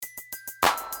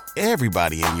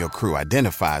Everybody in your crew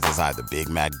identifies as either Big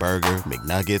Mac Burger,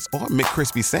 McNuggets, or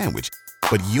McCrispy Sandwich.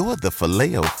 But you're the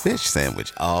Filet-O-Fish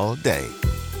Sandwich all day.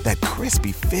 That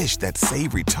crispy fish, that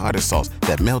savory tartar sauce,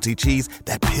 that melty cheese,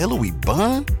 that pillowy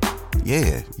bun.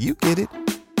 Yeah, you get it.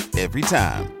 Every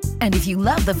time. And if you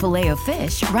love the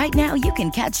Filet-O-Fish, right now you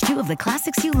can catch two of the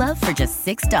classics you love for just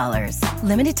 $6.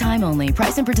 Limited time only.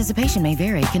 Price and participation may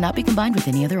vary. Cannot be combined with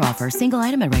any other offer. Single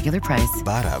item at regular price.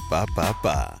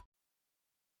 Ba-da-ba-ba-ba.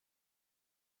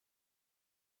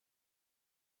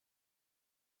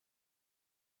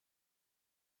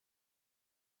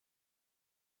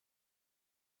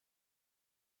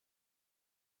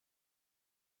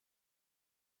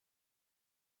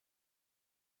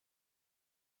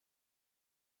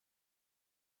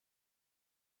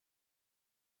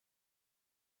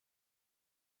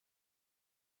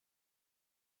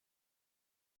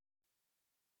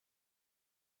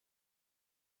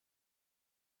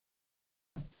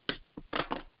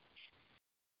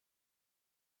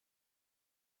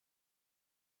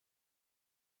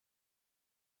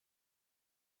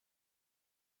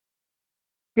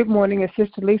 Good morning. Is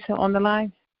Sister Lisa on the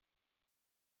line?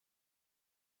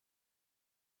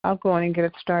 I'll go on and get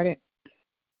it started.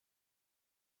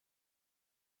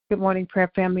 Good morning, prayer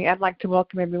family. I'd like to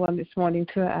welcome everyone this morning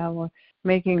to our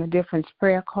Making a Difference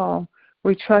prayer call.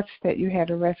 We trust that you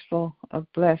had a restful, a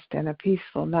blessed, and a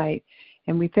peaceful night,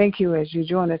 and we thank you as you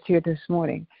join us here this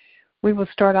morning. We will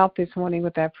start out this morning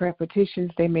with our prayer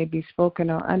petitions. They may be spoken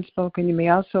or unspoken. You may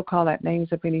also call out names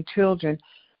of any children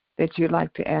that you'd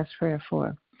like to ask prayer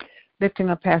for.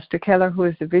 Lifting up Pastor Keller, who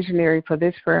is the visionary for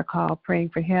this prayer call, praying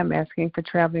for him, asking for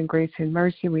traveling grace and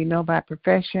mercy. We know by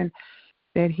profession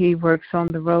that he works on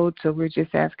the road, so we're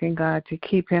just asking God to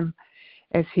keep him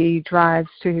as he drives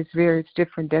to his various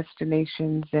different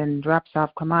destinations and drops off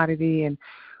commodity. And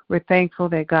we're thankful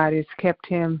that God has kept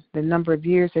him the number of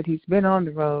years that he's been on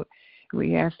the road.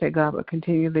 We ask that God will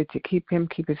continually to keep him,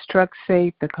 keep his truck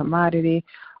safe, the commodity,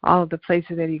 all of the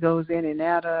places that he goes in and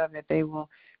out of, that they will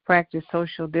practice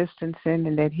social distancing,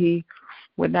 and that he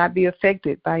would not be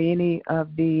affected by any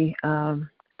of the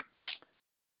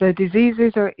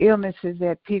diseases or illnesses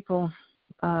that people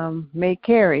may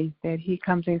carry that he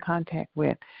comes in contact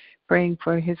with. Praying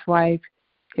for his wife,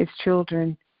 his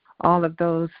children, all of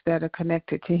those that are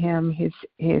connected to him,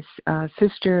 his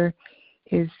sister,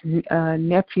 his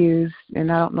nephews,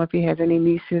 and I don't know if he has any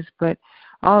nieces, but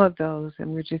all of those.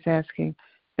 And we're just asking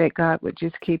that God would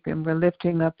just keep him. We're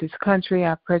lifting up this country,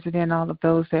 our president, all of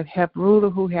those that have ruler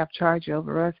who have charge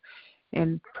over us,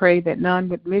 and pray that none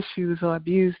would misuse or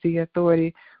abuse the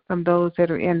authority from those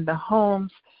that are in the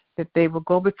homes, that they will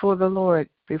go before the Lord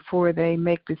before they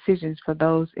make decisions for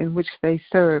those in which they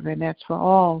serve, and that's for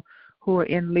all who are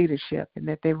in leadership, and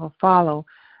that they will follow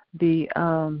the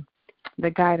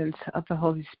guidance of the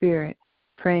Holy Spirit.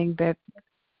 Praying that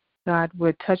God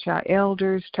would touch our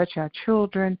elders, touch our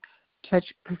children, touch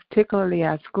particularly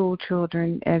our school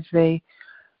children as they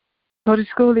go to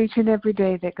school each and every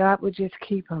day, that God would just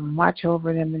keep them, watch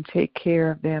over them, and take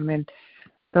care of them. And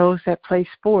those that play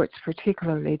sports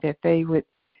particularly, that they would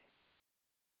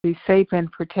be safe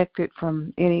and protected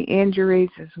from any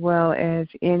injuries as well as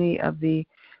any of the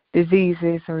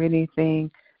diseases or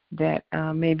anything that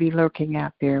may be lurking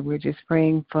out there. We're just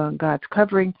praying for God's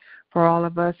covering for all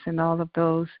of us and all of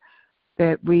those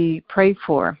that we pray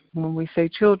for. When we say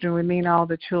children, we mean all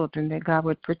the children, that God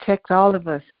would protect all of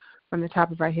us from the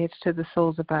top of our heads to the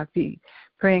soles of our feet.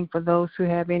 Praying for those who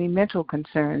have any mental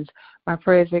concerns. My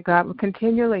prayer is that God will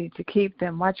continually to keep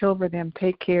them, watch over them,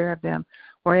 take care of them,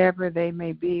 wherever they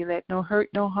may be. Let no hurt,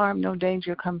 no harm, no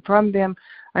danger come from them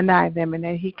or nigh them, and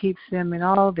that he keeps them in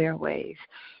all their ways.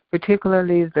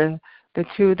 Particularly the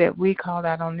two that we called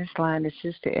out on this line is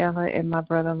Sister Ella and my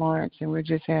brother Lawrence, and we're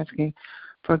just asking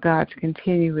for God's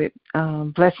continued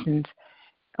blessings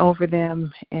over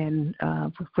them. And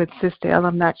with Sister Ella,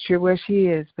 I'm not sure where she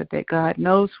is, but that God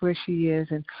knows where she is.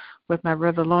 And with my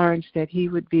brother Lawrence, that he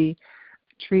would be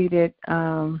treated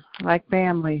like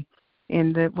family,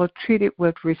 and that will treat it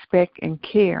with respect and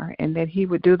care, and that he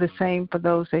would do the same for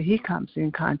those that he comes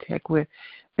in contact with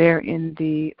there in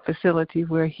the facility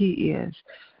where he is.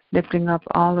 Lifting up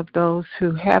all of those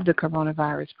who have the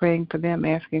coronavirus, praying for them,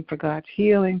 asking for God's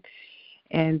healing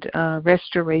and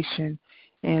restoration,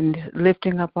 and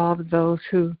lifting up all of those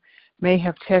who may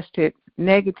have tested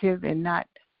negative and not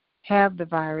have the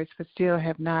virus, but still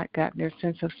have not gotten their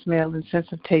sense of smell and sense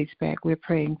of taste back. We're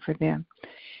praying for them.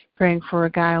 Praying for a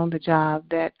guy on the job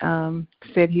that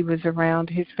said he was around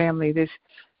his family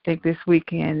this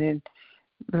weekend and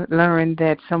learned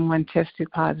that someone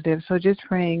tested positive. So just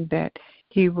praying that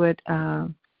he would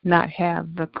not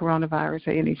have the coronavirus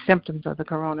or any symptoms of the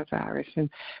coronavirus, and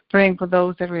praying for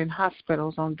those that are in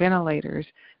hospitals on ventilators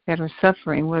that are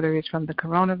suffering, whether it's from the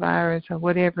coronavirus or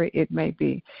whatever it may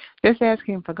be. Just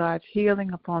asking for God's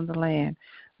healing upon the land,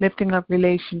 lifting up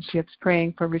relationships,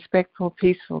 praying for respectful,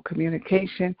 peaceful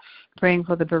communication, praying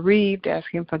for the bereaved,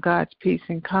 asking for God's peace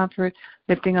and comfort,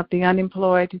 lifting up the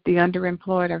unemployed, the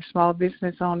underemployed, our small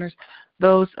business owners,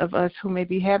 those of us who may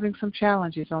be having some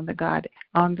challenges on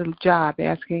the job,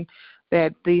 asking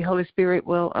that the Holy Spirit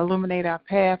will illuminate our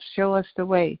path, show us the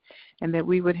way, and that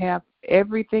we would have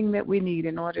everything that we need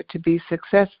in order to be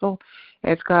successful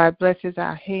as God blesses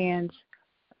our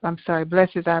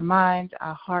minds,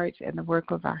 our hearts, and the work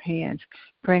of our hands.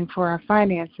 Praying for our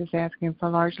finances, asking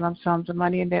for large lump sums of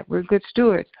money, and that we're good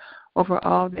stewards over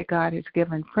all that God has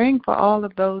given. Praying for all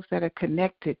of those that are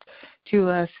connected to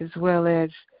us, as well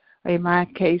as, in my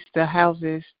case, the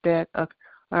houses that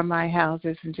are my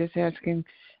houses, and just asking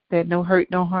that no hurt,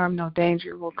 no harm, no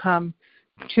danger will come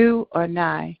to or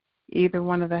nigh either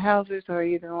one of the houses or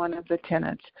either one of the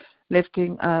tenants.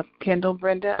 Lifting up Kendall,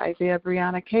 Brenda, Isaiah,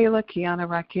 Brianna, Kayla, Kiana,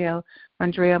 Raquel,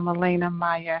 Andrea, Melena,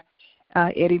 Maya,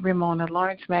 Eddie, Ramona,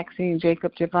 Lawrence, Maxine,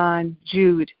 Jacob, Javon,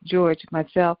 Jude, George,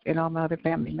 myself, and all my other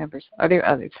family members. Are there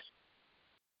others?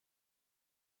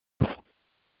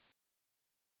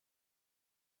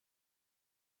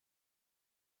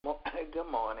 Good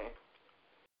morning.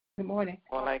 Good morning.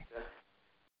 I'd like to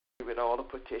give it all the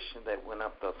petitions that went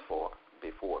up thus far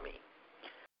before me.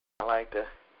 I'd like to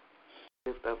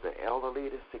lift up the elderly,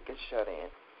 the sick and shut in.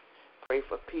 Pray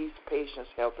for peace, patience,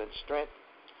 health, and strength,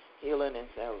 healing and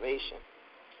salvation,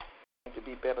 and to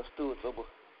be better stewards of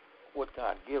what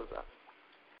God gives us.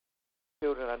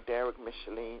 Children are Derek,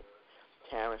 Micheline,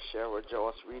 Karen, Cheryl,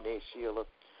 Joyce, Renee, Sheila,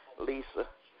 Lisa,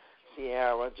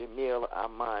 Sierra, Jamila,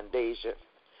 Armand, Deja,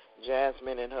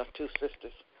 Jasmine and her two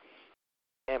sisters,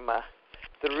 and my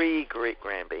 3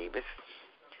 great-grandbabies,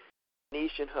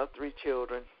 Nisha and her 3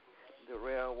 children,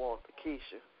 Darrell, Walter,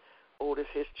 Keisha, Otis,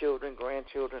 his children,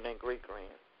 grandchildren, and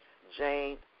great-grand,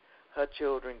 Jane, her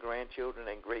children, grandchildren,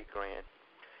 and great-grand,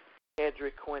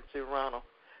 Edric, Quincy, Ronald,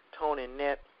 Tony,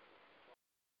 Nett,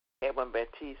 Evan,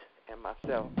 Baptiste, and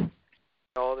myself, and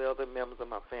all the other members of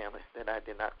my family that I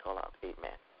did not call out.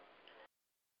 Amen.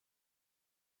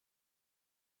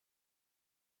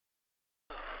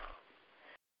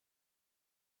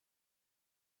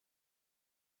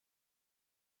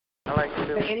 I like to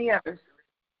do any others?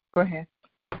 Go ahead.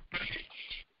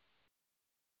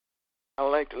 I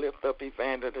would like to lift up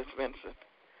Evangelist Vincent,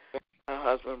 her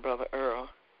husband, Brother Earl.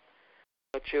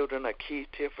 Her children are Keith,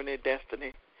 Tiffany,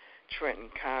 Destiny,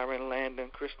 Trenton, Kyron, Landon,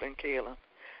 Kristen, Kaylin,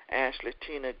 Ashley,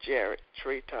 Tina, Jarrett,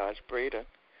 Trey, Taj, Braden,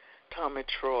 Tommy,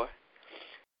 Troy.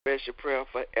 Special prayer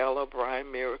for Ella,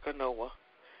 Brian, Miracle, Noah,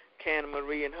 Canna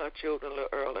Marie and her children, Little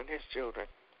Earl and his children.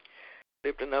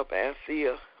 Lifting up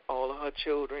Althea, all of her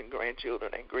children,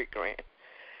 grandchildren, and great-grand,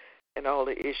 and all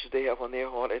the issues they have on their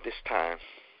heart at this time.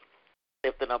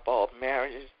 Lifting up all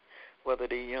marriages, whether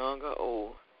they're young or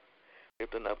old.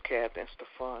 Lifting up Kath and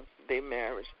Stefan, their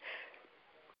marriage,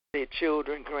 their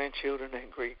children, grandchildren,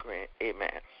 and great-grand.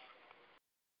 Amen.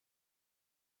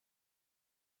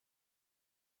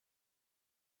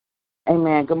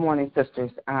 Amen. Good morning,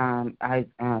 sisters. I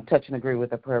touch and agree with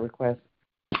the prayer request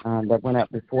that went up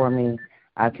before me.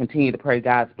 I continue to pray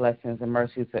God's blessings and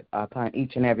mercies upon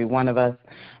each and every one of us.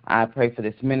 I pray for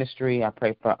this ministry. I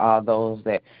pray for all those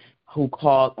who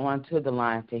called onto the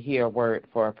line to hear a word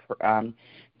to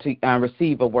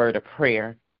receive a word of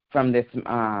prayer from this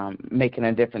Making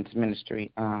a Difference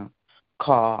ministry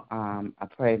call. I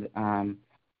pray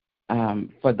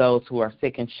for those who are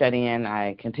sick and shut in.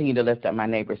 I continue to lift up my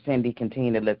neighbor Cindy,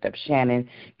 continue to lift up Shannon,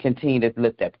 continue to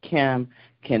lift up Kim,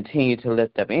 continue to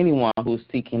lift up anyone who's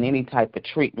seeking any type of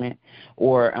treatment,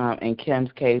 or in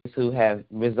Kim's case, who have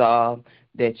resolved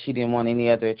that she didn't want any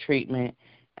other treatment,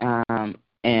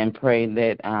 and pray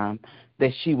that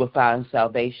she will find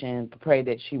salvation, pray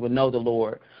that she will know the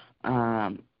Lord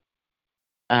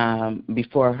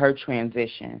before her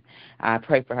transition. I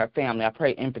pray for her family. I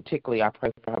pray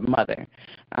for her mother,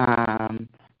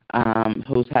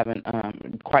 who's having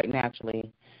quite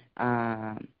naturally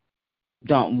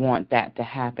don't want that to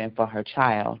happen for her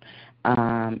child.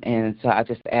 And so I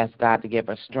just ask God to give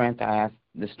her strength. I ask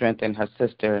to strengthen her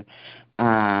sister,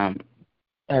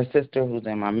 who's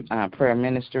in my prayer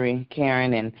ministry,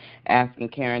 Karen, and asking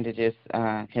Karen to just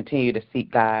continue to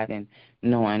seek God and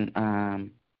knowing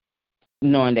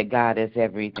that God is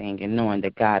everything and knowing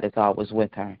that God is always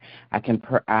with her.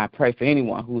 I pray for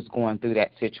anyone who's going through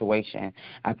that situation.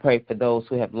 I pray for those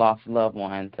who have lost loved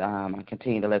ones. I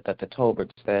continue to lift up the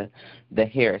Toberts, the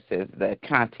Harrises, the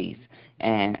Contis,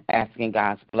 and asking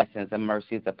God's blessings and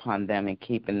mercies upon them and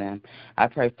keeping them. I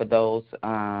pray for those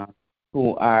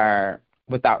who are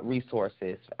without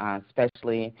resources,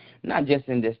 especially not just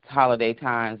in this holiday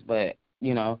times, but,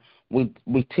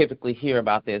 we typically hear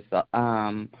about this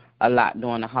a lot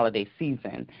during the holiday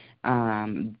season.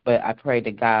 But I pray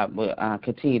that God will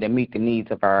continue to meet the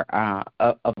needs of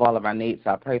of all of our needs.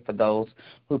 So I pray for those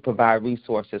who provide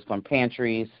resources from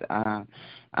pantries,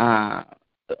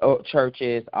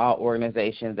 churches, all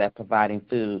organizations that providing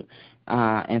food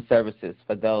and services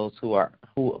for those who are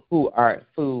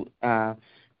food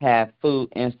have food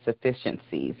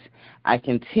insufficiencies. I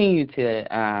continue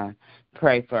to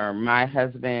pray for my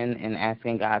husband and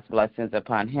asking God's blessings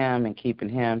upon him and keeping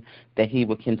him, that he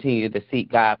will continue to seek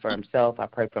God for himself. I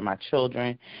pray for my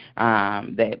children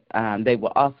that they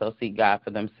will also seek God for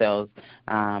themselves.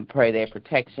 Pray their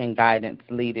protection, guidance,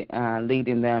 leading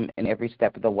them in every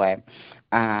step of the way.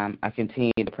 I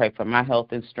continue to pray for my health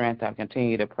and strength. I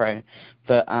continue to pray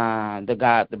for the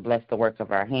God to bless the work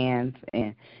of our hands,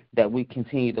 and that we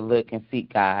continue to look and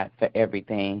seek God for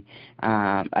everything.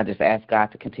 I just ask God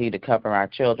to continue to cover our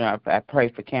children. I pray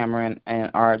for Cameron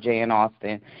and RJ and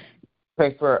Austin.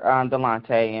 Pray for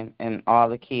Delonte and all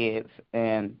the kids,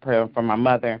 and pray for my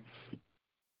mother,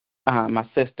 my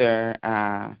sister,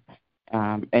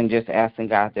 and just asking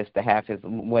God just to have his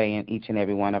way in each and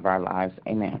every one of our lives.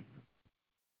 Amen.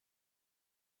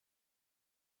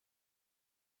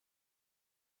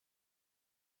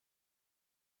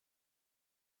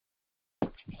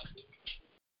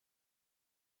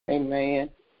 Amen.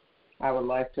 I would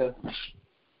like to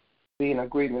be in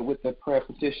agreement with the prayer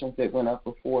petitions that went up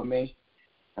before me.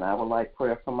 And I would like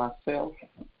prayer for myself,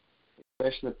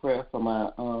 especially prayer for my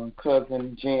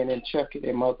cousin Jen and Chucky.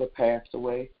 Their mother passed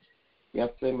away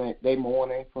yesterday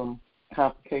morning from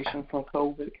complications from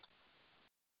COVID.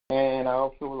 And I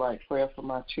also would like prayer for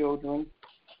my children,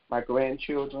 my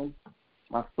grandchildren,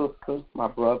 my sister, my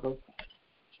brothers,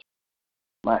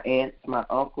 my aunts, my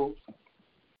uncles,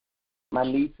 my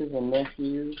nieces and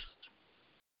nephews,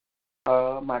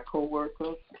 my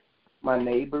co-workers, my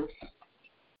neighbors,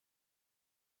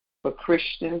 for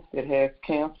Christian that has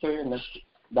cancer and the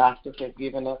doctors have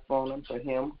given up on him, for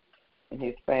him and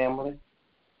his family,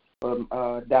 for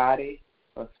Dottie,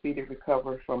 a speedy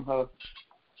recovery from her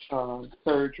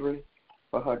surgery,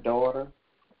 for her daughter,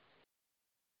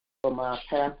 for my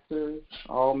pastors,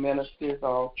 all ministers,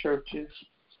 all churches,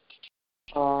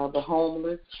 the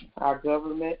homeless, our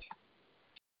government,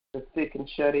 the sick and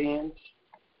shut-ins,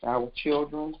 our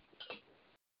children,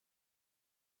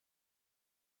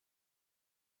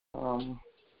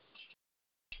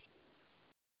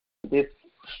 this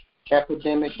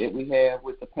epidemic that we have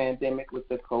with the pandemic, with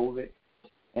the COVID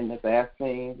and the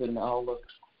vaccines and all the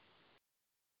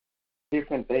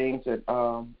different things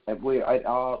that we're at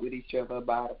odds with each other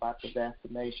about the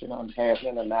vaccination, on having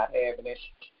it or not having it.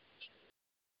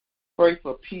 Pray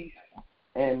for peace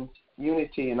and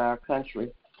unity in our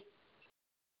country.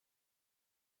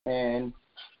 And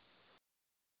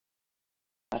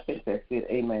I think that's it.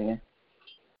 Amen.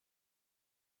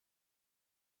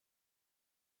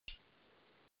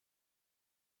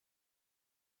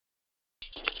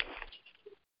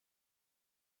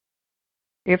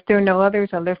 If there are no others,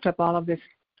 I lift up all of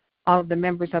the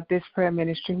members of this prayer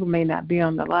ministry who may not be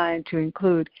on the line, to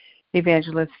include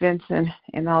Evangelist Vincent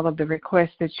and all of the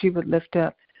requests that she would lift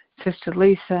up, Sister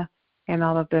Lisa, and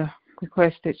all of the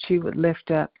requests that she would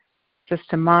lift up,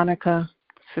 Sister Monica,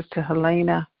 Sister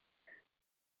Helena,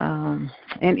 and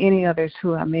any others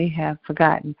who I may have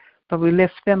forgotten. But we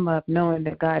lift them up knowing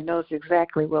that God knows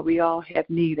exactly what we all have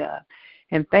need of,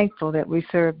 and thankful that we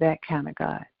serve that kind of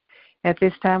God. At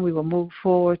this time, we will move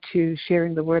forward to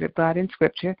sharing the Word of God in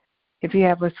Scripture. If you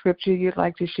have a Scripture you'd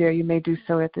like to share, you may do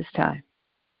so at this time.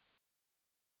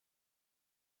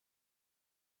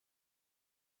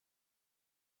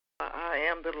 I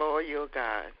am the Lord your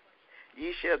God.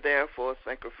 Ye shall therefore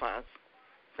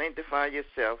sanctify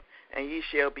yourself, and ye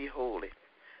shall be holy.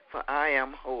 For I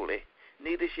am holy.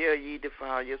 Neither shall ye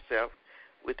defile yourself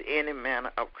with any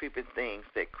manner of creeping things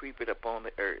that creepeth upon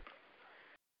the earth.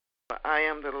 For I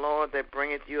am the Lord that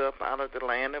bringeth you up out of the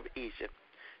land of Egypt,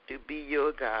 to be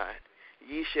your God.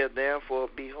 Ye shall therefore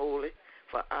be holy,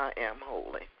 for I am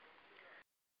holy.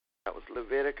 That was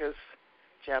Leviticus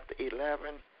chapter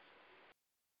 11,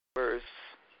 verse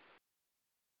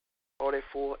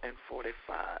 44 and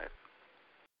 45.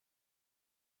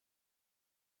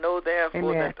 Know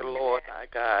therefore that the Lord thy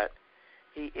God,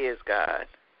 he is God,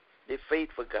 the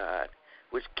faithful God,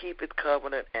 which keepeth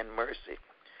covenant and mercy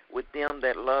with them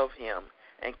that love him,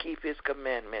 and keep his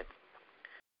commandment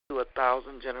to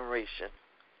 1,000 generations.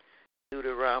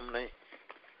 Deuteronomy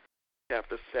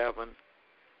chapter 7,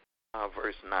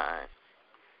 verse 9.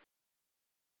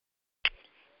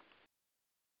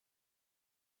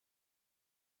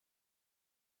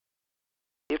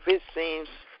 If it seems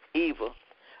evil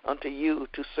unto you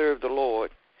to serve the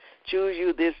Lord, choose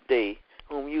you this day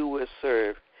whom you will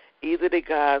serve, either the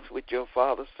gods which your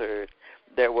father served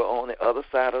that were on the other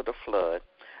side of the flood,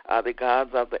 are the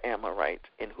gods of the Amorites,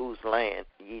 in whose land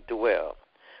ye dwell.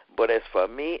 But as for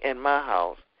me and my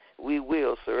house, we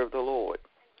will serve the Lord.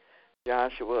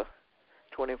 Joshua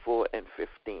 24 and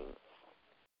 15.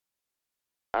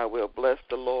 I will bless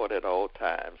the Lord at all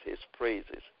times. His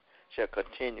praises shall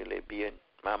continually be in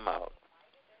my mouth.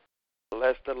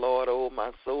 Bless the Lord, O my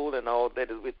soul, and all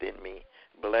that is within me.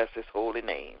 Bless his holy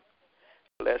name.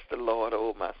 Bless the Lord,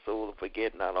 O my soul, and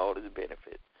forget not all his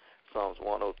benefits. Psalms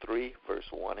 103, verse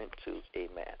 1 and 2.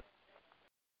 Amen.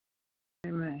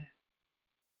 Amen.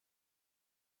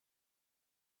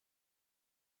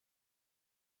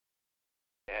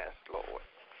 Yes, Lord.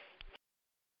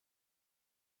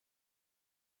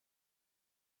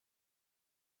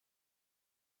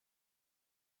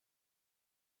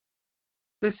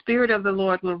 The Spirit of the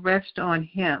Lord will rest on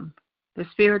him, the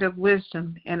Spirit of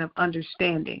wisdom and of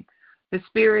understanding, the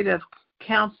Spirit of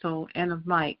counsel and of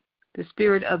might, the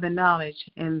Spirit of the knowledge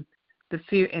and the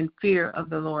fear of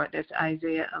the Lord. That's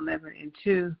Isaiah 11 and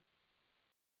 2.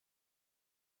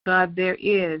 God, there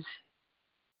is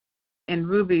and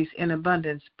rubies in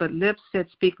abundance, but lips that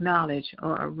speak knowledge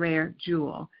are a rare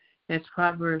jewel. That's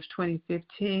Proverbs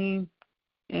 20:15.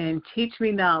 And teach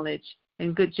me knowledge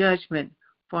and good judgment,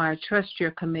 for I trust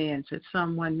your commands. It's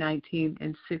Psalm 119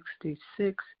 and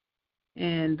 66.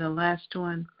 And the last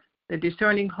one, the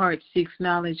discerning heart seeks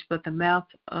knowledge, but the mouth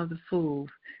of the fool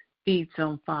feeds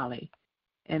on folly.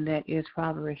 And that is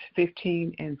Proverbs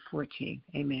 15 and 14.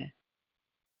 Amen.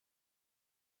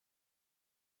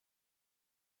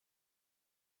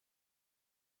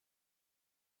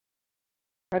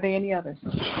 Are there any others?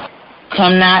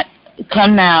 Come now,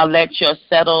 let us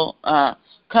settle the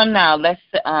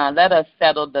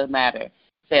matter,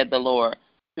 said the Lord.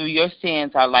 Through your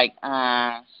sins are like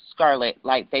scarlet,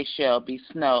 like they shall be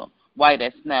snow, white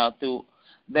as snow. Through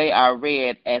they are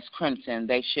red as crimson,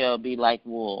 they shall be like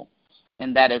wool.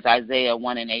 And that is Isaiah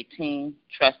 1 and 18.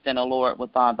 Trust in the Lord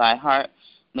with all thy heart.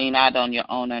 Lean not on your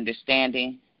own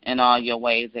understanding. In all your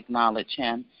ways acknowledge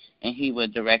him, and he will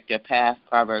direct your path.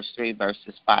 Proverbs 3,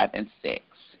 verses 5 and 6.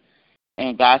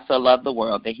 And God so loved the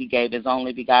world that he gave his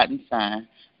only begotten Son,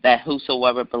 that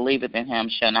whosoever believeth in him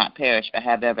shall not perish but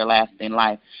have everlasting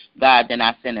life. God did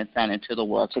not send his Son into the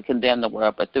world to condemn the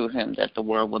world, but through him that the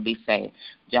world will be saved.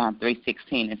 John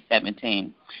 3:16 and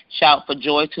 17. Shout for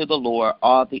joy to the Lord,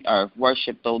 all the earth.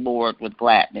 Worship the Lord with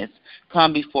gladness.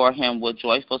 Come before him with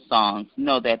joyful songs.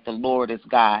 Know that the Lord is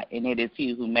God, and it is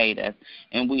he who made us,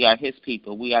 and we are his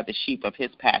people. We are the sheep of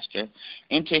his pasture.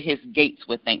 Enter his gates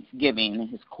with thanksgiving and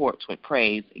his courts with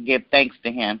praise. Give thanks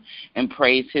to him and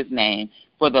praise his name.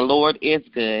 For the Lord is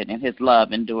good, and his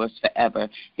love endures forever.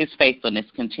 His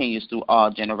faithfulness continues through all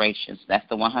generations. That's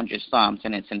the 100 Psalms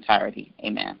in its entirety.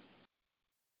 Amen.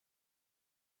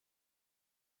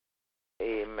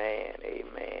 Amen.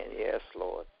 Amen. Yes,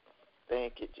 Lord.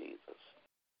 Thank you, Jesus.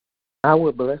 I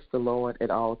will bless the Lord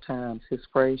at all times. His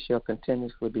praise shall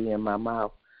continuously be in my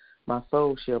mouth. My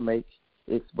soul shall make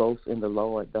its boast in the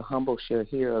Lord. The humble shall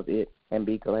hear of it and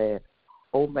be glad.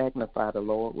 Oh, magnify the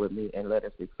Lord with me, and let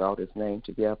us exalt his name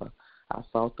together. I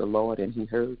sought the Lord, and he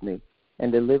heard me,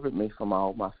 and delivered me from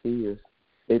all my fears.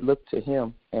 They looked to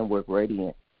him and were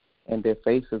radiant, and their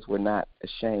faces were not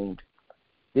ashamed.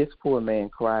 This poor man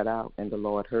cried out, and the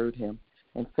Lord heard him,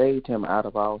 and saved him out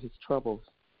of all his troubles.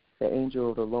 The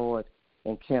angel of the Lord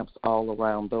encamps all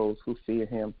around those who fear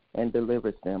him, and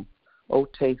delivers them. Oh,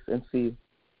 taste and see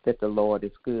that the Lord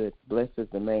is good. Blessed is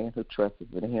the man who trusts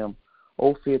in him.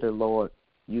 Oh, fear the Lord,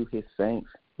 you his saints.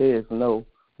 There is no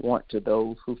want to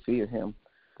those who fear him.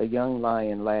 The young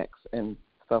lions lack and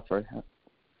suffer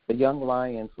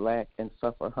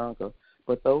hunger,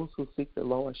 but those who seek the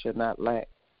Lord shall not lack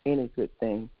any good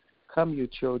thing. Come, you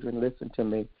children, listen to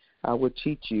me. I will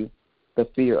teach you the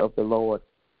fear of the Lord.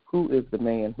 Who is the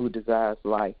man who desires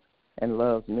life and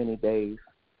loves many days,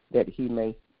 that he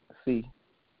may see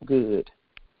good?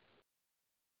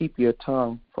 Keep your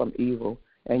tongue from evil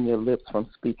and your lips from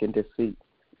speaking deceit.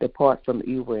 Depart from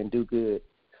evil and do good.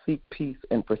 Seek peace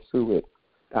and pursue it.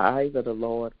 The eyes of the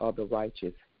Lord are the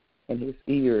righteous, and his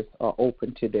ears are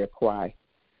open to their cry.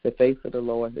 The face of the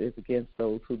Lord is against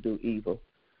those who do evil,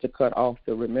 to cut off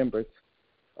the remembrance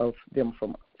of them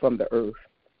from the earth.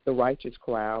 The righteous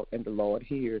cry out, and the Lord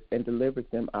hears and delivers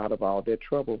them out of all their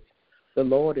troubles. The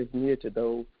Lord is near to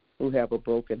those who have a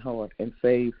broken heart, and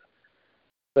saves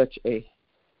such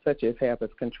as have a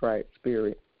contrite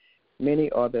spirit.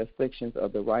 Many are the afflictions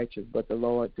of the righteous, but the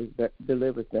Lord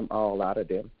delivers them all out of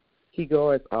them. He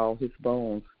guards all his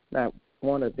bones, not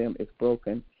one of them is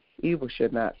broken. Evil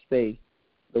shall not slay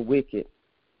the wicked.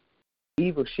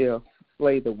 Evil shall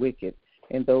slay the wicked,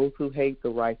 and those who hate the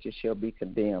righteous shall be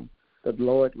condemned. The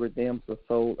Lord redeems the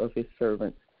soul of his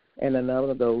servants, and none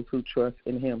of those who trust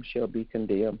in him shall be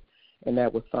condemned. And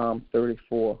that was Psalm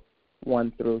 34,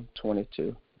 1 through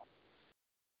 22.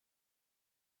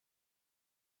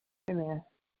 Amen.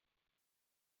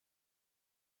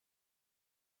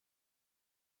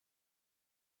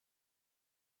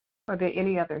 Are there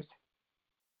any others?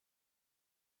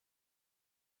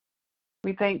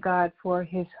 We thank God for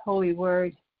his holy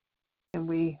word, and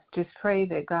we just pray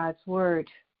that God's word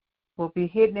will be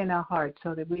hidden in our hearts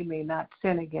so that we may not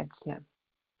sin against him.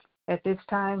 At this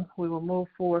time, we will move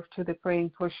forward to the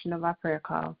praying portion of our prayer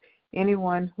call.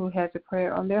 Anyone who has a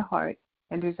prayer on their heart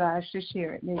and desires to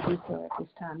share it may do so at this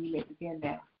time. You may begin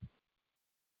now.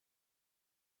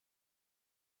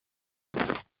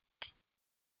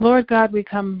 Lord God, we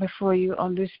come before you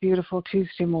on this beautiful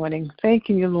Tuesday morning,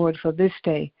 thanking you, Lord, for this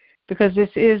day, because this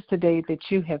is the day that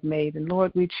you have made. And,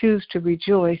 Lord, we choose to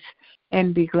rejoice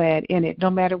and be glad in it, no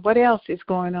matter what else is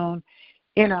going on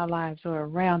in our lives or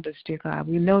around us, dear God.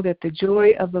 We know that the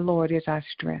joy of the Lord is our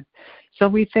strength. So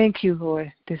we thank you,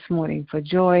 Lord, this morning for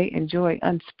joy and joy,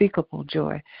 unspeakable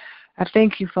joy. I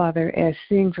thank you, Father, as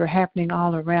things are happening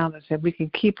all around us, that we can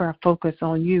keep our focus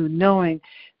on you, knowing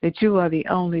that you are the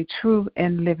only true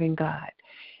and living God.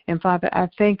 And, Father, I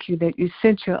thank you that you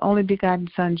sent your only begotten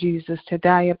Son, Jesus, to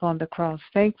die upon the cross.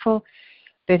 Thankful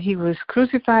that he was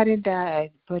crucified and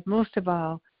died, but most of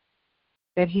all,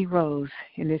 that he rose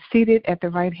and is seated at the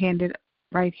right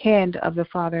hand of the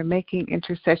Father, making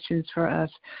intercessions for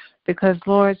us. Because,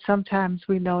 Lord, sometimes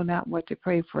we know not what to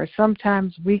pray for.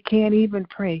 Sometimes we can't even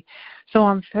pray. So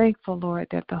I'm thankful, Lord,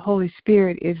 that the Holy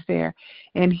Spirit is there,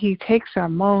 and he takes our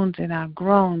moans and our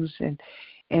groans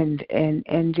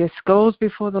and just goes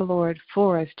before the Lord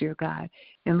for us, dear God.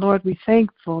 And, Lord, we're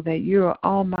thankful that you are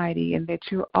almighty and that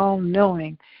you're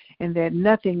all-knowing, and that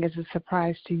nothing is a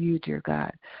surprise to you, dear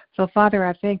God. So, Father,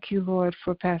 I thank you, Lord,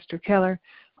 for Pastor Keller,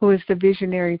 who is the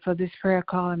visionary for this prayer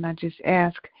call, and I just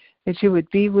ask that you would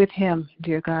be with him,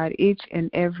 dear God, each and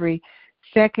every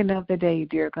second of the day,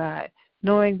 dear God,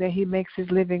 knowing that he makes his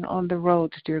living on the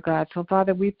roads, dear God. So,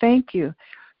 Father, we thank you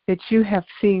that you have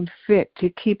seen fit to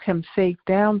keep him safe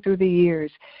down through the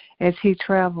years as he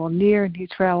traveled near and he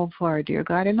traveled far, dear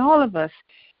God. And all of us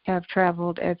have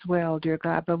traveled as well, dear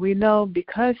God. But we know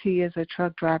because he is a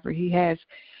truck driver, he has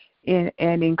an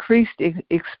increased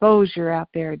exposure out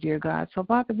there, dear God. So,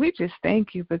 Father, we just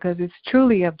thank you because it's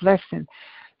truly a blessing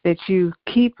that you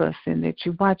keep us and that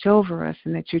you watch over us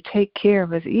and that you take care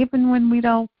of us, even when we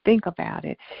don't think about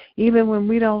it, even when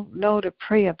we don't know to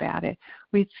pray about it.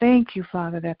 We thank you,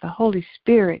 Father, that the Holy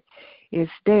Spirit is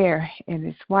there and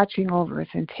is watching over us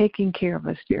and taking care of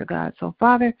us, dear God. So,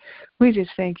 Father, we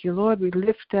just thank you, Lord. We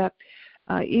lift up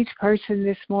each person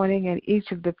this morning and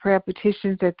each of the prayer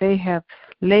petitions that they have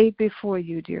laid before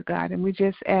you, dear God. And we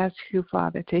just ask you,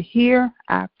 Father, to hear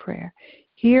our prayer,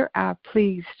 hear our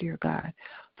pleas, dear God.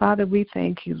 Father, we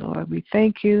thank you, Lord. We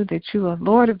thank you that you are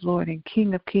Lord of Lords and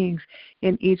King of Kings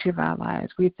in each of our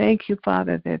lives. We thank you,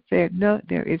 Father, that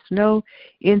there is no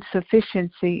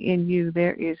insufficiency in you.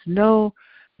 There is no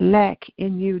lack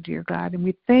in you, dear God. And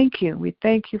we thank you. We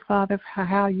thank you, Father, for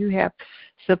how you have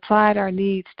supplied our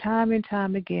needs time and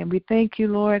time again. We thank you,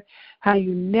 Lord, how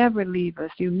you never leave us,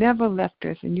 you never left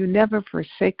us, and you never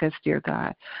forsake us, dear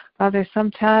God. Father,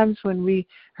 sometimes when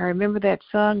I remember that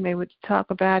song, they would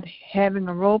talk about having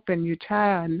a rope and you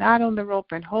tie a knot on the rope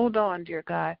and hold on, dear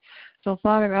God. So,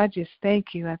 Father, I just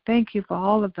thank you. I thank you for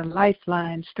all of the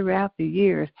lifelines throughout the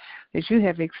years that you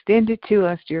have extended to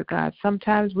us, dear God.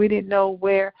 Sometimes we didn't know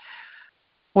where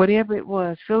whatever it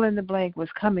was, fill in the blank, was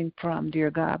coming from,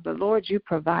 dear God. But, Lord, you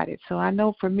provided. So I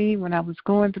know for me, when I was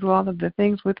going through all of the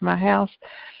things with my house,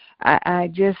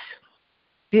 I just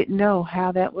didn't know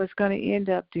how that was going to end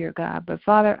up, dear God. But,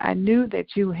 Father, I knew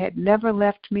that you had never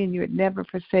left me and you had never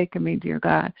forsaken me, dear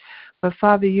God. But,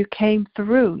 Father, you came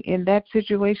through in that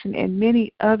situation and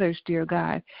many others, dear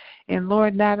God. And,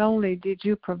 Lord, not only did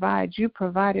you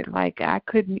provided like I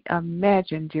couldn't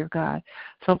imagine, dear God.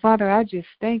 So, Father, I just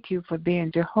thank you for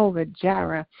being Jehovah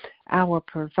Jireh, our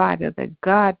provider, the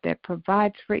God that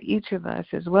provides for each of us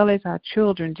as well as our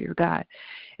children, dear God.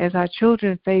 As our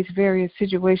children face various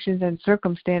situations and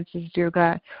circumstances, dear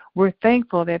God, we're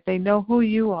thankful that they know who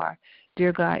you are,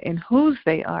 dear God, and whose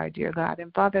they are, dear God.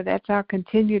 And, Father, that's our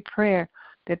continued prayer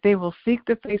that they will seek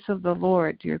the face of the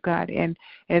Lord, dear God, and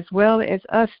as well as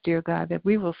us, dear God, that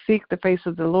we will seek the face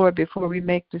of the Lord before we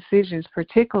make decisions,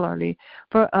 particularly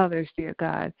for others, dear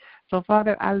God. So,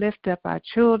 Father, I lift up our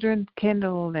children,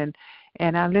 Kendall,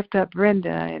 and I lift up Brenda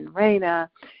and Raina,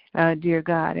 dear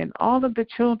God, and all of the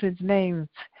children's names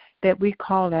that we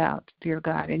call out, dear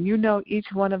God. And you know each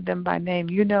one of them by name.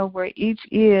 You know where each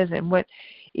is and what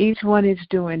each one is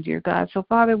doing, dear God. So,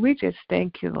 Father, we just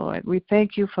thank you, Lord. We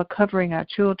thank you for covering our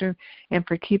children and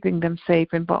for keeping them safe.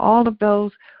 And for all of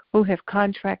those who have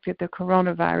contracted the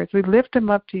coronavirus, we lift them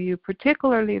up to you,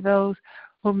 particularly those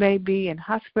who may be in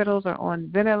hospitals or on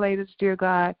ventilators, dear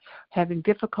God, having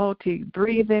difficulty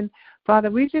breathing.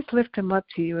 Father, we just lift them up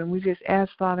to you, and we just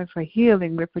ask, Father, for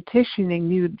healing. We're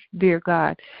petitioning you, dear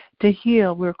God, to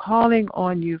heal. We're calling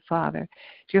on you, Father.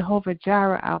 Jehovah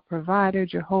Jireh, our provider,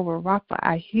 Jehovah Rapha,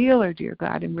 our healer, dear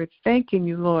God, and we're thanking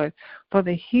you, Lord, for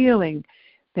the healing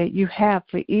that you have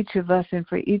for each of us and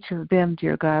for each of them,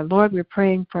 dear God. Lord, we're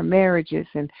praying for marriages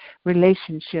and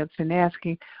relationships and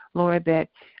asking, Lord, that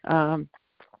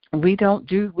we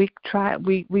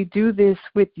do this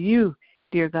with you,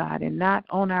 dear God, and not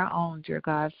on our own, dear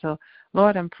God. So,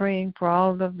 Lord, I'm praying for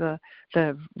all of the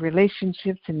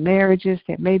relationships and marriages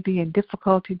that may be in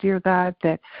difficulty, dear God,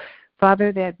 that,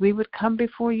 Father, that we would come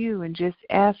before you and just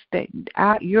ask that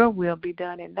your will be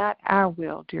done and not our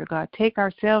will, dear God. Take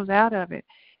ourselves out of it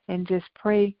and just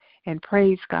pray and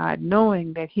praise God,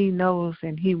 knowing that he knows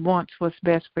and he wants what's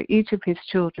best for each of his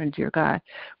children, dear God.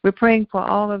 We're praying for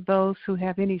all of those who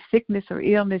have any sickness or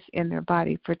illness in their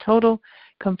body, for total,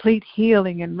 complete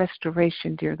healing and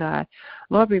restoration, dear God.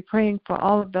 Lord, we're praying for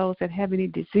all of those that have any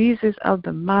diseases of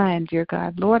the mind, dear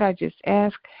God. Lord, I just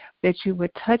ask that you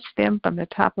would touch them from the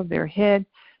top of their head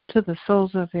to the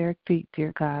soles of their feet,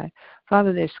 dear God.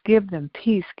 Father, just give them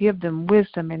peace, give them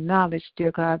wisdom and knowledge,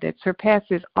 dear God, that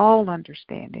surpasses all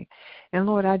understanding. And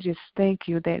Lord, I just thank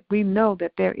you that we know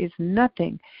that there is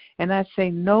nothing, and I say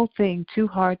no thing, too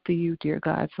hard for you, dear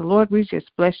God. So Lord, we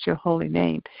just bless your holy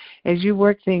name as you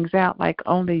work things out like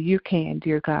only you can,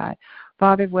 dear God.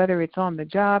 Father, whether it's on the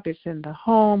job, it's in the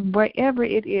home, wherever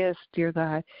it is, dear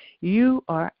God, you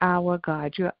are our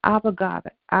God. You're Abba God,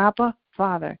 Abba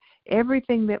Father,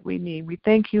 everything that we need. We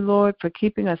thank you, Lord, for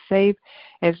keeping us safe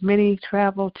as many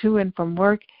travel to and from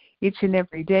work each and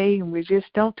every day, and we just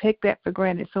don't take that for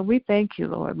granted. So we thank you,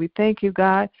 Lord. We thank you,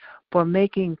 God, for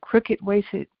making crooked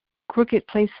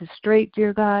places straight,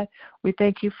 dear God. We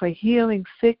thank you for healing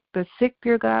the sick,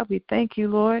 dear God. We thank you,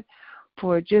 Lord,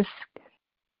 for just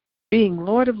being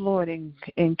Lord of Lords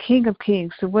and King of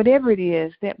Kings. So whatever it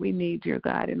is that we need, dear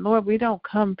God. And Lord, we don't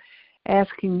come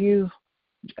asking you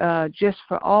just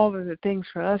for all of the things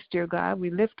for us, dear God. We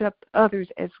lift up others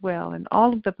as well. And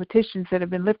all of the petitions that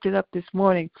have been lifted up this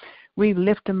morning, we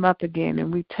lift them up again,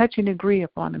 and we touch and agree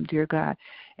upon them, dear God.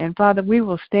 And Father, we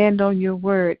will stand on your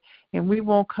word, and we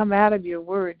won't come out of your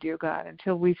word, dear God,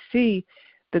 until we see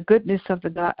the goodness of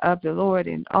the Lord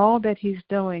and all that he's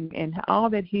doing and all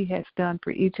that he has done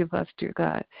for each of us, dear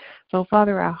God. So,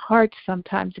 Father, our hearts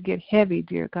sometimes get heavy,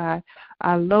 dear God.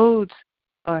 Our loads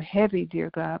are heavy, dear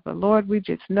God. But, Lord, we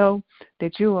just know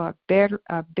that you are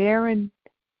barren.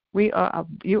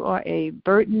 You are a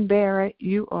burden bearer.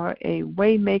 You are a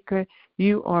way maker.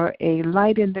 You are a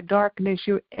light in the darkness.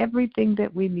 You're everything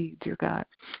that we need, dear God.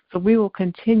 So we will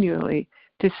continually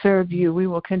to serve you. We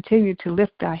will continue to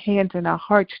lift our hands and our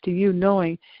hearts to you,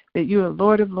 knowing that you are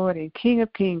Lord of Lords and King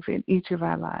of Kings in each of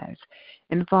our lives.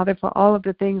 And, Father, for all of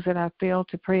the things that I failed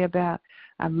to pray about,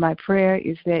 my prayer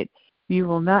is that you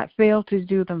will not fail to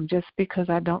do them just because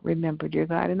I don't remember, dear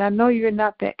God. And I know you're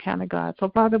not that kind of God. So,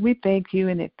 Father, we thank you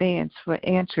in advance for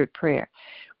answered prayer.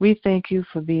 We thank you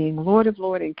for being Lord of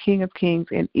Lords and King of Kings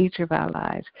in each of our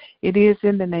lives. It is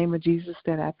in the name of Jesus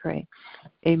that I pray.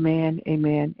 Amen,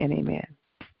 amen, and amen.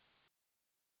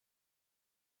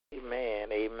 Amen,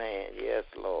 amen. Yes,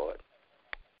 Lord.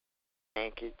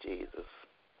 Thank you, Jesus.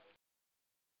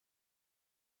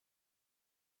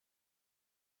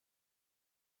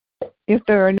 If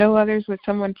there are no others, would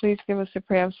someone please give us a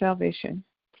prayer of salvation?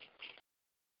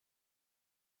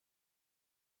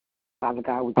 Father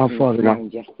God, we come to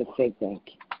just to say thank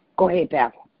you. Go ahead,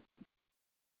 Pastor.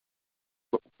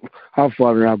 Our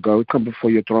Father, our God, we come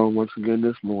before your throne once again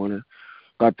this morning.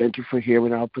 God, thank you for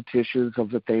hearing our petitions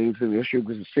of the things and issues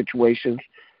and situations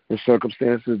and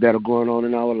circumstances that are going on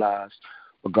in our lives.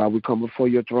 But God, we come before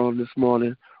your throne this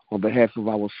morning on behalf of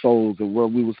our souls and where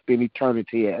we will spend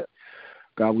eternity at.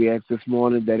 God, we ask this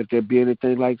morning that if there be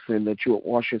anything like sin, that you would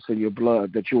wash us in your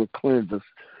blood, that you would cleanse us,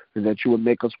 and that you would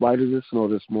make us whiter than snow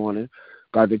this morning.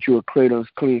 God, that you would create us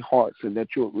clean hearts, and that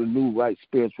you would renew right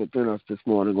spirits within us this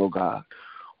morning, oh God.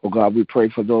 Oh, God, we pray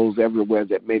for those everywhere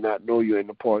that may not know you in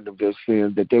the pardon of their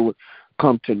sins, that they would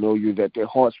come to know you, that their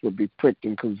hearts would be pricked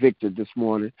and convicted this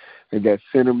morning, and that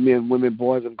sinner men, women,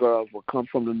 boys, and girls will come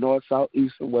from the north, south,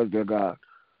 east, and west, dear God,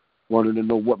 wanting to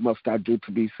know what must I do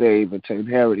to be saved and to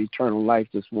inherit eternal life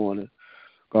this morning.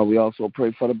 God, we also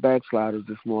pray for the backsliders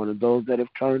this morning, those that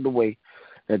have turned away,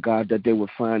 that, God, that they would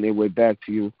find their way back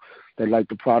to you, that like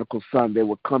the prodigal son, they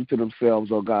would come to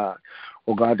themselves, oh, God,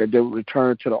 that they would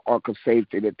return to the ark of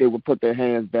safety, that they would put their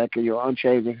hands back in your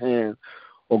unchanging hands.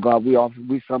 Oh, God,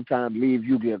 we sometimes leave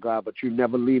you, dear God, but you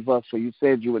never leave us. So you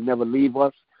said you would never leave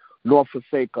us nor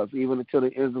forsake us, even until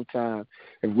the end of time.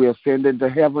 If we ascend into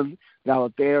heaven, thou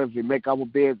art there. If we make our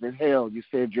beds in hell, you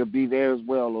said you'll be there as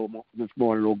well this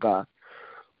morning, oh, God.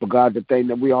 But, God, the thing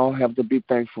that we all have to be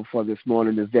thankful for this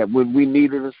morning is that when we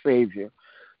needed a Savior,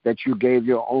 that you gave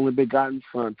your only begotten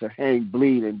Son to hang,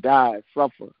 bleed, and die,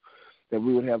 suffer, that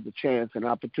we would have the chance and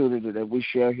opportunity that we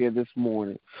share here this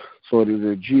morning. So it is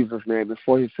in Jesus' name and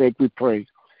for his sake we pray.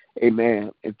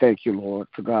 Amen. And thank you, Lord.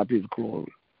 To God be the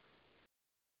glory.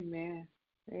 Amen.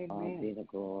 Amen. God be the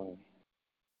glory.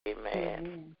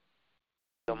 Amen.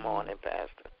 Good morning,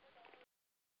 Pastor.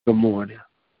 Good morning.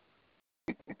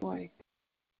 Good morning.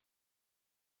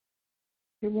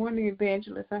 Good morning,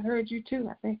 Evangelist. I heard you too,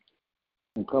 I think.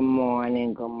 Good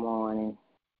morning. Good morning.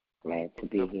 Glad to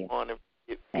be here. Good morning.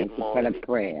 Thank you for the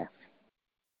prayer.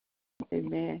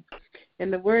 Amen.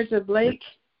 In the words of Blake,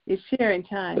 it's sharing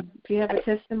time. If you have a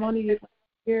testimony you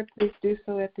hear, please do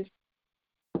so at this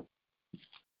time.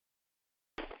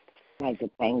 I'd like to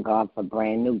thank God for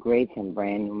brand new grace and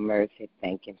brand new mercy.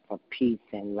 Thank him for peace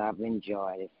and love and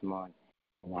joy this morning.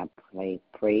 And I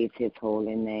praise his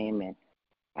holy name, and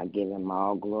I give him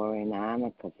all glory and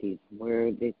honor because he's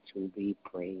worthy to be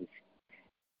praised.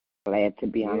 Glad to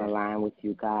be on the line with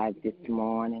you guys this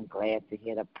morning. Glad to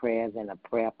hear the prayers and the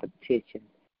prayer petitions.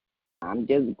 I'm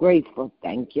just grateful.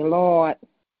 Thank you, Lord.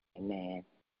 Amen.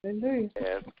 Hallelujah.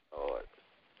 Yes, Lord.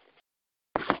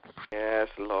 Yes,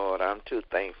 Lord. I'm too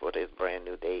thankful for this brand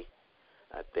new day.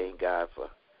 I thank God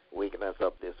for waking us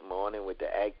up this morning with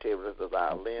the activities of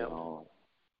our limbs.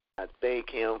 I thank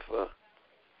him for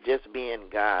just being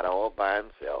God all by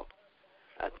himself.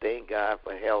 I thank God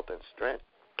for health and strength,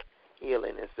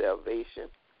 healing and salvation.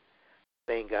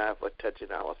 Thank God for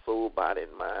touching our soul, body,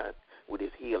 and mind with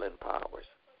his healing powers.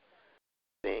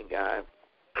 Thank God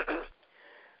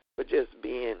for just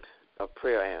being a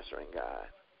prayer answering God.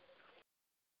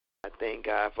 I thank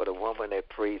God for the woman that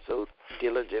prays so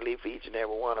diligently for each and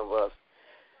every one of us,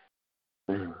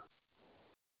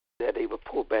 that they would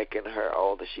pour back in her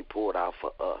all that she poured out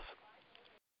for us.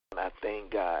 And I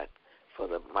thank God for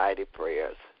the mighty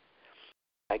prayers.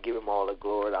 I give him all the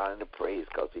glory, honor, and the praise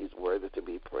because he's worthy to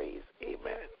be praised.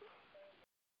 Amen.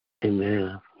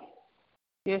 Amen.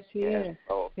 Yes, he is.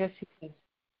 Lord. Yes, he is.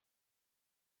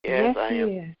 Yes, I he am.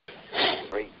 Is.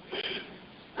 Great.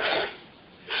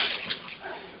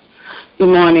 Good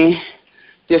morning.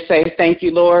 Just say thank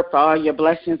you, Lord, for all your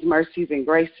blessings, mercies, and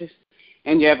graces,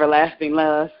 and your everlasting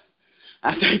love.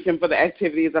 I thank him for the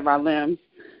activities of our limbs.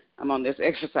 I'm on this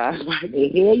exercise bike. They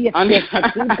hear you. Keep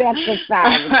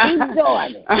exercising. Keep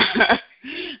doing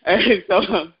it. So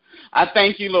I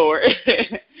thank you, Lord.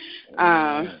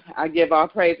 I give all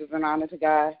praises and honor to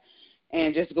God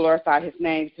and just glorify his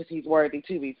name because he's worthy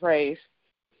to be praised.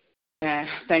 And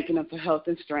thanking him for health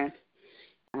and strength.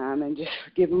 And just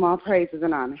give him all praises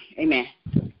and honor. Amen.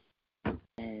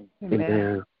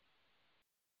 Amen.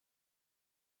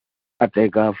 I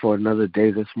thank God for another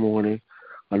day this morning.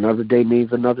 Another day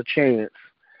means another chance.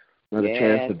 Another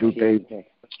chance to do things.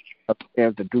 A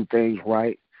chance to do things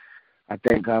right. I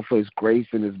thank God for his grace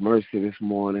and his mercy this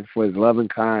morning, for his loving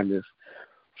kindness,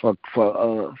 for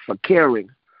caring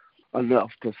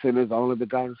enough to send his only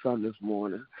begotten Son this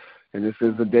morning. And this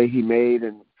is the day he made,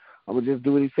 and I'm going to just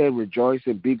do what he said, rejoice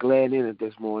and be glad in it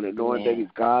this morning, knowing that he's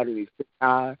God and he's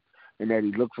high and that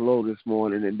he looks low this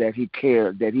morning and that he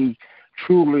cared, that he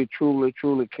truly, truly,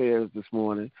 truly cares this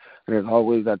morning. And as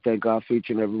always, I thank God for each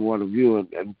and every one of you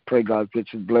and pray God's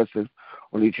richest blessings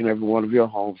on each and every one of your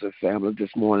homes and family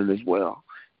this morning as well.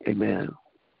 Amen.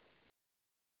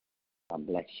 God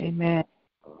bless you. Amen.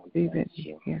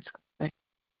 Yes.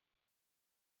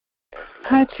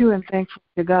 I, too, am thankful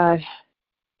to God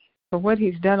for what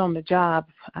he's done on the job.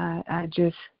 I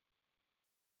just,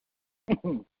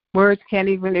 words can't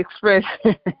even express.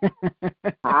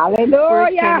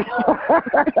 Hallelujah.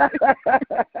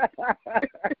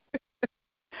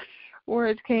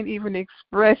 Words can't even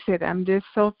express it. I'm just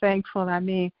so thankful. I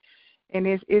mean, and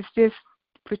it's just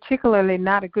particularly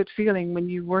not a good feeling when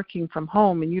you're working from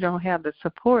home and you don't have the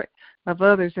support of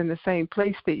others in the same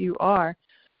place that you are.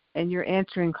 and you're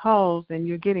answering calls and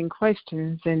you're getting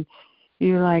questions and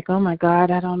you're like, oh, my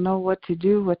God, I don't know what to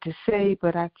do, what to say,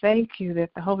 but I thank you that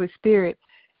the Holy Spirit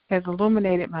has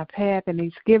illuminated my path and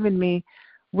he's given me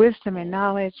wisdom and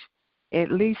knowledge,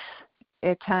 at least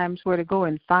at times where to go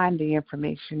and find the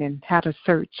information and how to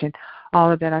search and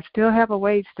all of that. I still have a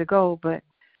ways to go, but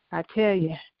I tell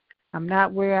you, I'm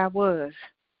not where I was.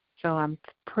 So I'm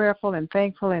prayerful and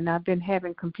thankful, and I've been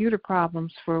having computer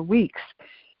problems for weeks.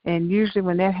 And usually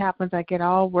when that happens, I get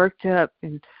all worked up.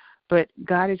 But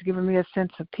God has given me a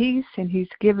sense of peace, and he's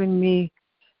given me,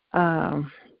 I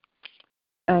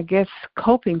guess,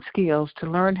 coping skills to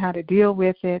learn how to deal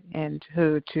with it and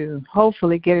to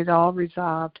hopefully get it all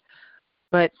resolved.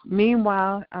 But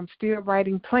meanwhile, I'm still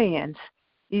writing plans,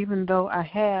 even though I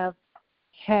have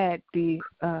had the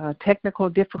technical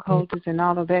difficulties and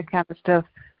all of that kind of stuff.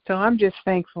 So I'm just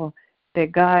thankful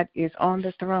that God is on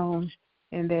the throne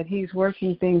and that he's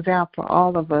working things out for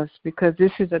all of us, because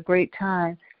this is a great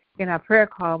time in our prayer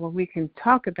call when we can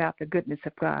talk about the goodness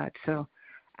of God. So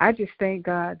I just thank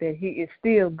God that he is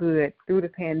still good through the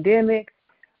pandemic,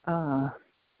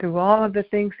 through all of the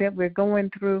things that we're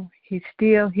going through. He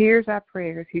still hears our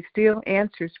prayers. He still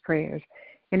answers prayers.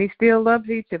 And he still loves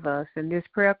each of us. And this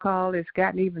prayer call has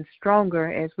gotten even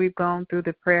stronger as we've gone through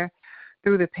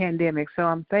the pandemic. So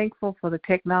I'm thankful for the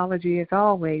technology, as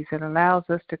always. It allows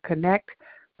us to connect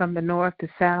from the north to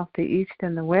south, the east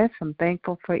and the west. I'm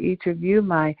thankful for each of you,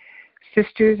 my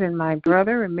sisters and my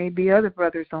brother, and maybe other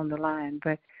brothers on the line.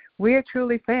 But we're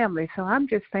truly family. So I'm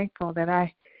just thankful that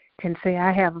I can say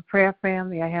I have a prayer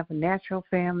family, I have a natural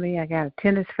family, I got a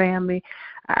tennis family.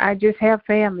 I just have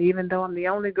family, even though I'm the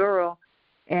only girl.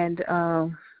 And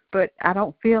but I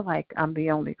don't feel like I'm the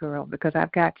only girl, because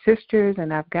I've got sisters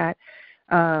and I've got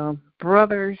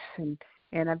brothers and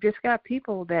I've just got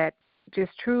people that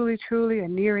just truly, truly are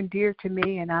near and dear to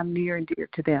me, and I'm near and dear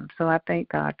to them. So I thank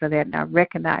God for that, and I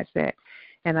recognize that,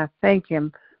 and I thank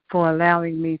him for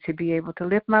allowing me to be able to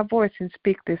lift my voice and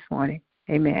speak this morning.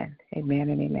 Amen. Amen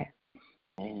and amen.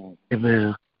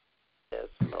 Amen. Yes,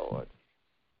 Lord.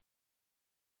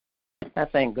 I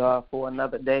thank God for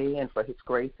another day and for his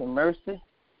grace and mercy.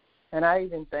 And I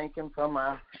even thank him for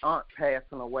my aunt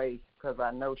passing away, because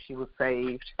I know she was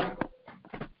saved.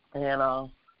 And I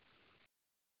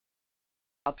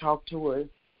talked to her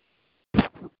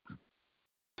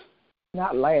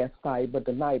not last night, but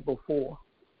the night before.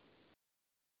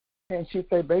 And she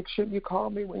said, make sure you call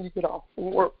me when you get off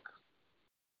from work.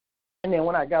 And then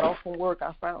when I got off from work,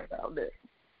 I found out that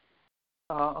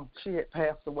she had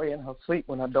passed away in her sleep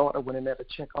when her daughter went in there to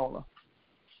check on her.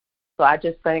 So I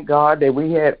just thank God that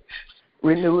we had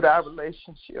renewed our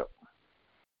relationship,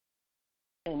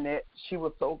 and that she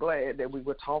was so glad that we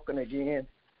were talking again.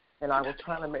 And I was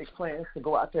trying to make plans to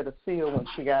go out there to see her when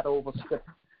she got over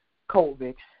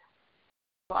COVID.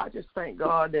 So I just thank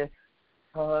God that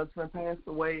her husband passed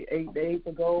away 8 days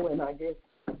ago, and I guess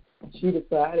she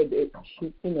decided that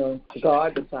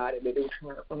God decided that it was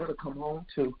time for her to come home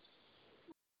too.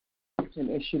 And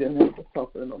then she didn't have to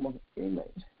suffer no more. Amen.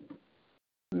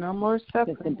 No more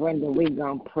suffering. Sister Brenda, we're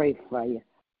going to pray for you.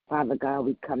 Father God,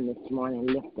 we come this morning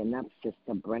lifting up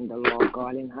Sister Brenda, Lord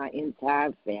God, and her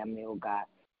entire family, oh God.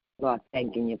 Lord,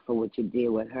 thanking you for what you did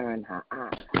with her and her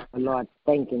aunt. Lord,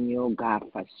 thanking you, oh God,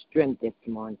 for strength this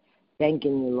morning.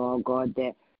 Thanking you, Lord God,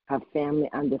 that her family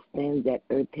understands that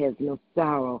earth has no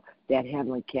sorrow that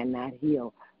heaven cannot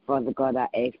heal. Father God, I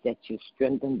ask that you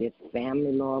strengthen this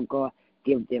family, Lord God.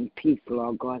 Give them peace,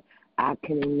 Lord God. I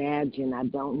can imagine, I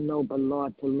don't know, but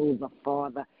Lord, to lose a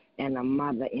father and a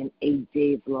mother in 8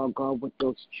 days, Lord God, what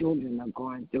those children are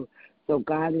going through. So,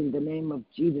 God, in the name of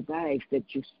Jesus, I ask that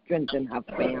you strengthen her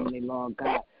family, Lord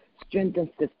God. Strengthen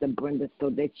Sister Brenda so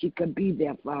that she could be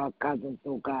there for her cousins,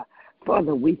 oh God.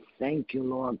 Father, we thank you,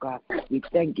 Lord God. We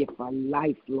thank you for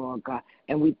life, Lord God.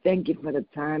 And we thank you for the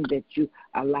time that you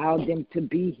allowed them to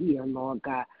be here, Lord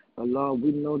God. But, Lord,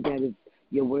 we know that it's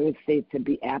your word says to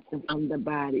be absent from the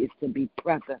body is to be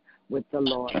present with the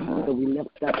Lord. So we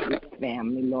lift up this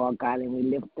family, Lord God, and we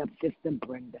lift up Sister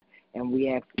Brenda. And we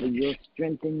ask for your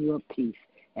strength and your peace.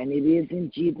 And it is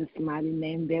in Jesus' mighty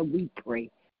name that we pray.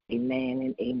 Amen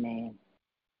and amen.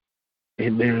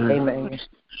 Amen. Amen.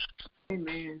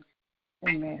 Amen.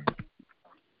 Amen.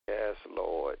 Yes,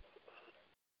 Lord.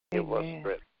 Give us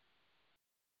strength.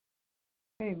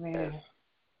 Amen. Yes.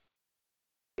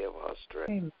 Give us strength.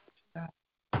 Amen.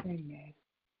 Amen.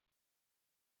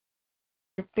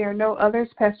 If there are no others,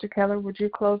 Pastor Keller, would you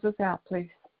close us out, please?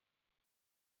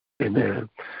 Amen.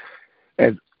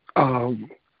 As I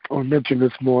mentioned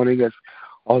this morning, as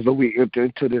although we enter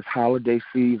into this holiday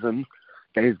season,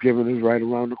 Thanksgiving is right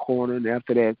around the corner, and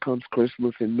after that comes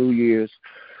Christmas and New Year's.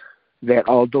 that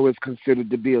although it's considered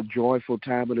to be a joyful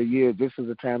time of the year, this is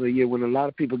a time of the year when a lot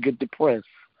of people get depressed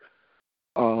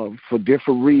for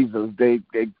different reasons. They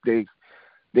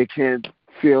can't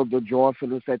feel the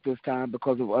joyfulness at this time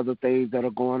because of other things that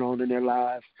are going on in their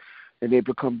lives, and they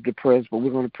become depressed. But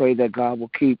we're going to pray that God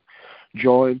will keep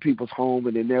joy in people's home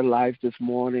and in their life this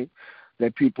morning,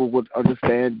 that people would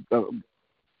understand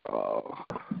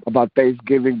about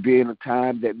Thanksgiving being a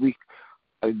time that we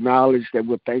acknowledge that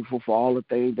we're thankful for all the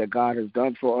things that God has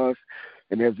done for us.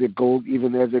 And as it goes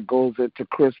into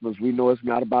Christmas, we know it's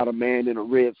not about a man in a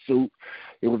red suit.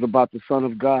 It was about the Son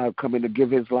of God coming to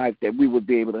give his life that we would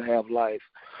be able to have life.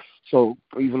 So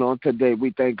even on today,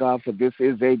 we thank God for this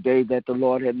is a day that the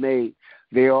Lord had made.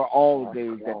 They are all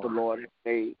days that the Lord has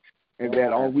made. And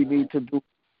that all we need to do,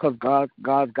 because God's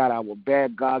got our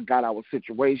back, God got our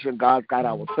situation, God's got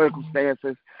our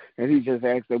circumstances, and he just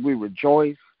asks that we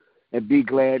rejoice and be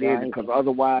glad in it, because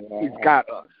otherwise he's got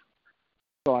us.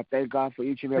 So I thank God for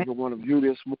each and every one of you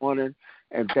this morning,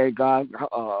 and thank God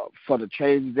for the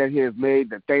changes that he has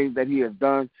made, the things that he has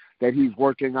done, that he's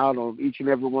working out on each and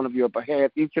every one of your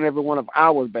behalf, each and every one of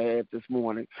our behalf this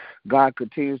morning. God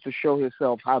continues to show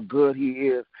himself how good he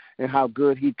is and how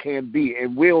good he can be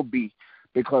and will be,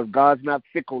 because God's not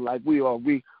fickle like we are.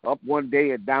 We up one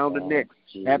day and down the next,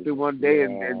 happy one day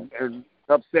and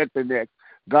upset the next.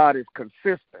 God is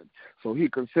consistent. So he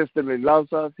consistently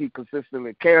loves us, he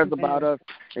consistently cares about us,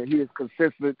 and he is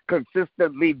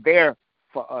consistently there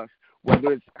for us.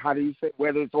 Whether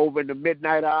it's over in the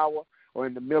midnight hour or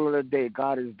in the middle of the day,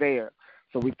 God is there.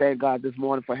 So we thank God this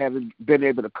morning for having been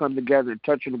able to come together and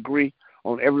touch and agree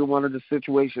on every one of the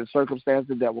situations,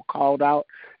 circumstances that were called out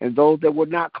and those that were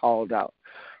not called out.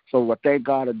 So I thank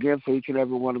God again for each and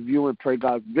every one of you, and pray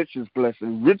God's richest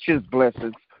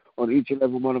blessings on each and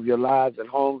every one of your lives and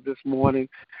homes this morning.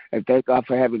 And thank God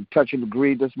for having touch and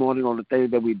agree this morning on the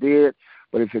things that we did.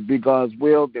 But if it be God's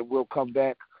will, then we'll come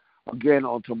back again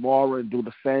on tomorrow and do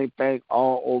the same thing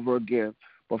all over again.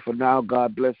 But for now,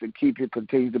 God bless and keep you.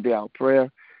 Continue to be our prayer.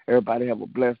 Everybody have a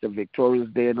blessed and victorious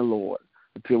day in the Lord.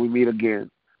 Until we meet again.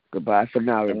 Goodbye for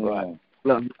now, everybody.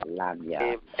 Love you. Love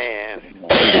y'all.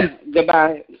 Amen.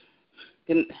 Goodbye.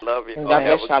 Love you. God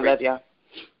bless y'all. Love y'all.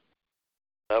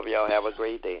 Love y'all. Have a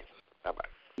great day. Bye-bye.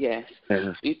 Yes.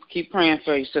 Keep praying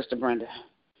for you, Sister Brenda.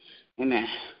 Amen.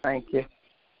 Thank you.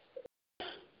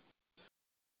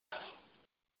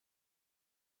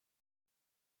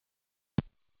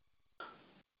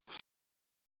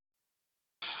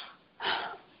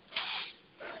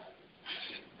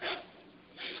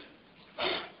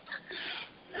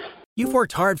 You've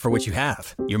worked hard for what you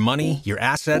have. Your money, your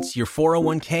assets, your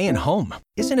 401k, and home.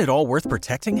 Isn't it all worth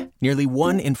protecting? Nearly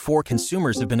 1 in 4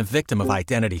 consumers have been a victim of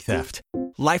identity theft.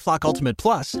 LifeLock Ultimate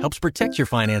Plus helps protect your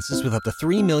finances with up to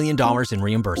 $3 million in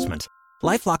reimbursement.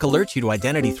 LifeLock alerts you to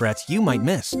identity threats you might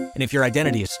miss. And if your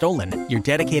identity is stolen, your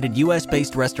dedicated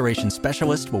U.S.-based restoration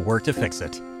specialist will work to fix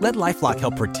it. Let LifeLock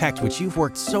help protect what you've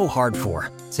worked so hard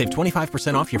for. Save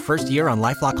 25% off your first year on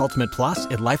LifeLock Ultimate Plus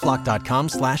at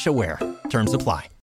LifeLock.com/aware. Terms apply.